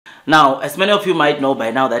Now, as many of you might know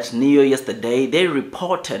by now that Nio yesterday, they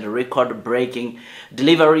reported record-breaking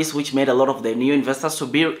deliveries which made a lot of the Nio investors to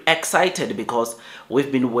be excited because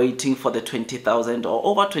we've been waiting for the 20,000 or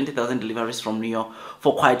over 20,000 deliveries from Nio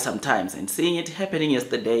for quite some time, and seeing it happening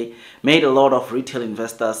yesterday made a lot of retail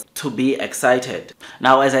investors to be excited.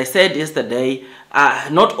 Now, as I said yesterday,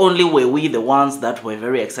 not only were we the ones that were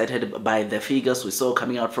very excited by the figures we saw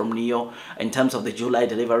coming out from Nio in terms of the July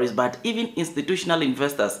deliveries, but even institutional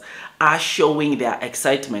investors are showing their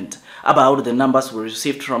excitement about the numbers we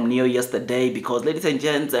received from Nio yesterday. Because, ladies and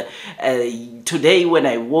gents, today when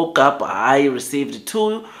I woke up, I received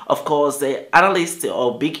two, of course, analysts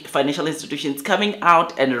or big financial institutions coming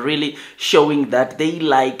out and really showing that they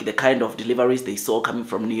like the kind of deliveries they saw coming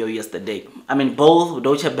from Nio yesterday. I mean, both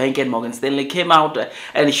Deutsche Bank and Morgan Stanley came out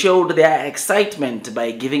and showed their excitement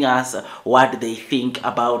by giving us what they think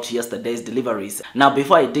about yesterday's deliveries. Now,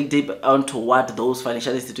 before I dig deep onto what those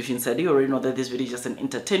financial institutions said, you already know that this video is just an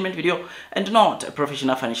entertainment video and not a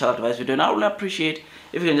professional financial advice video. And I would appreciate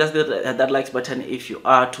if you can just hit that like button if you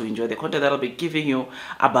are to enjoy the content that I'll be giving you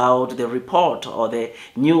about the report or the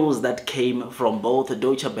news that came from both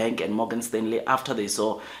Deutsche Bank and Morgan Stanley after they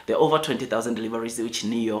saw the over 20,000 deliveries which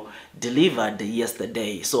Nio delivered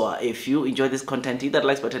yesterday. So if you enjoy this content, hit that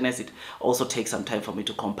like button, as it also takes some time for me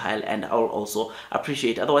to compile, and I'll also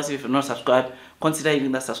appreciate. Otherwise, if you're not subscribed, consider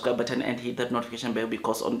hitting that subscribe button and hit that notification bell,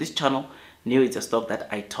 because on this channel, Nio is a stock that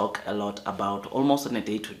I talk a lot about almost on a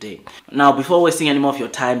day-to-day. Now, before wasting any more of your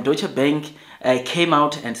time, Deutsche Bank came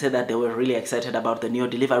out and said that they were really excited about the Nio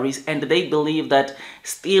deliveries, and they believe that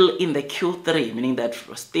still in the Q3, meaning that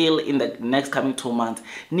still in the next coming 2 months,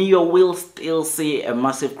 Nio will still see a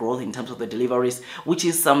massive growth in terms of the deliveries, which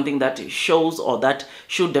is something that shows, or that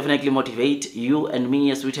should definitely motivate you and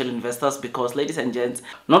me as retail investors. Because, ladies and gents,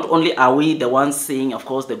 not only are we the ones seeing, of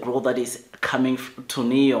course, the growth that is coming to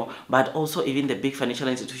Nio, but also even the big financial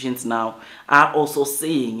institutions now are also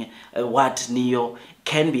seeing what Nio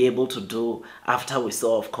can be able to do after we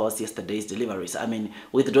saw, of course, yesterday's deliveries. I mean,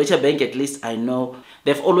 with Deutsche Bank, at least I know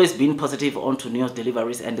they've always been positive onto Nio's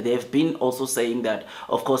deliveries, and they've been also saying that,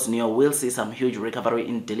 of course, Nio will see some huge recovery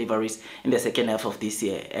in deliveries in the second half of this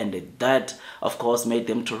year, and that, of course, made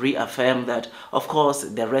them to reaffirm that, of course,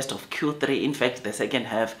 the rest of Q3, in fact, the second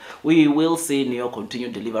half, we will see Nio continue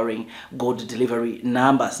delivering good delivery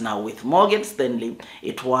numbers. Now, with Morgan Stanley,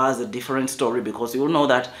 it was a different story, because you will know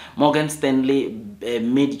that Morgan Stanley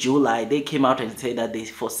mid-July, they came out and said that they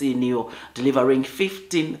foresee Nio delivering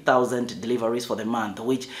 15,000 deliveries for the month,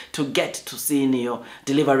 which to get to see Nio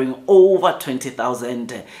delivering over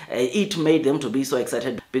 20,000, it made them to be so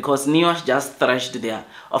excited, because Nio just thrashed their,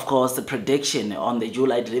 of course, the prediction on the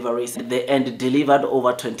July deliveries and delivered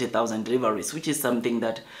over 20,000 deliveries, which is something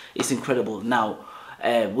that is incredible. Now,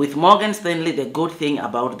 with Morgan Stanley, the good thing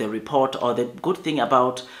about the report, or the good thing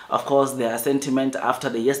about, of course, their sentiment after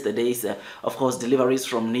the yesterday's, of course, deliveries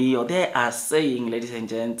from Nio, they are saying, ladies and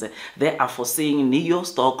gents, they are foreseeing Nio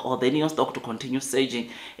stock, or the Nio stock, to continue surging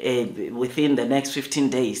within the next 15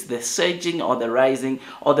 days. The surging or the rising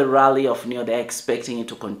or the rally of Nio, they're expecting it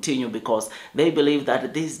to continue, because they believe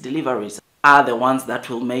that these deliveries are the ones that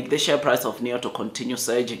will make the share price of Nio to continue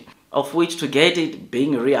surging, of which, to get it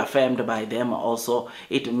being reaffirmed by them also,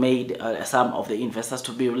 it made some of the investors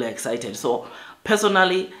to be really excited. So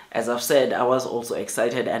personally, as I've said, I was also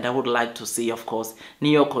excited, and I would like to see, of course,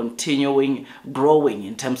 Nio continuing growing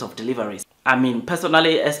in terms of deliveries. I mean,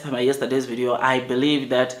 personally, as per my yesterday's video, I believe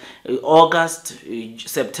that August,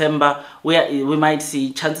 September, we might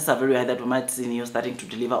see, chances are very high that we might see Nio starting to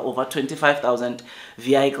deliver over 25,000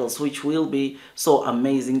 vehicles, which will be so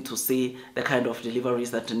amazing to see the kind of deliveries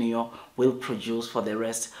that Nio will produce for the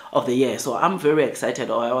rest of the year. So I'm very excited,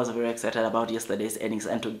 or I was very excited about yesterday's earnings,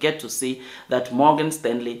 and to get to see that Morgan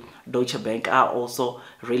Stanley, Deutsche Bank are also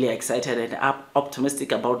really excited and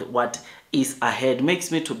optimistic about what is ahead makes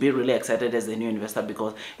me to be really excited as a new investor,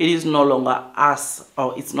 because it is no longer us,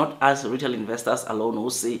 or it's not us retail investors alone who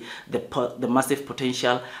see the massive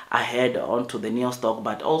potential ahead onto the Nio stock,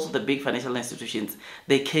 but also the big financial institutions.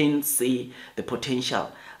 They can see the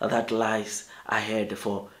potential that lies ahead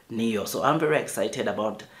for Nio. So I'm very excited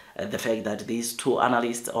about the fact that these two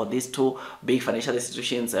analysts, or these two big financial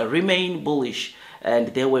institutions, remain bullish, and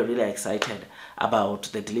they were really excited about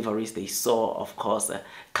the deliveries they saw, of course,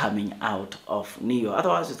 coming out of Nio.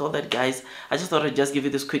 Otherwise, with all that, guys, I just thought I'd just give you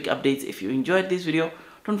this quick updates. If you enjoyed this video,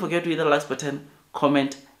 don't forget to hit the like button,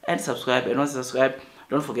 comment, and subscribe. And once you subscribe,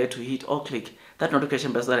 don't forget to hit or click that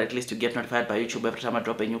notification bell so that at least you get notified by YouTube every time I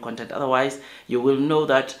drop a new content. Otherwise, you will know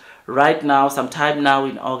that right now, sometime now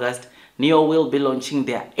in August, Nio will be launching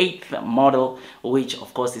their 8th model, which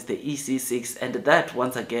of course is the EC6, and that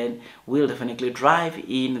once again will definitely drive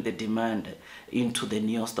in the demand into the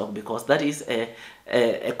Nio stock, because that is a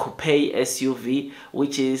coupe SUV,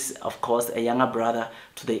 which is of course a younger brother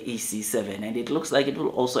to the EC7, and it looks like it will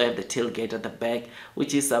also have the tailgate at the back,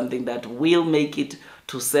 which is something that will make it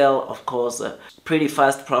to sell, of course, pretty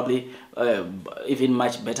fast, probably even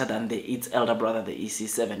much better than its elder brother, the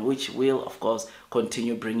EC7, which will of course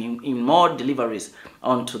continue bringing in more deliveries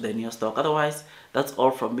onto the Nio stock. Otherwise, that's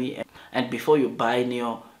all from me. And before you buy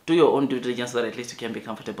Nio, do your own due diligence so that at least you can be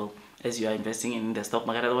comfortable as you are investing in the stock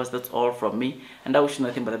market. Otherwise, that's all from me, and I wish you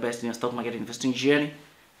nothing but the best in your stock market investing journey,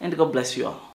 and God bless you all.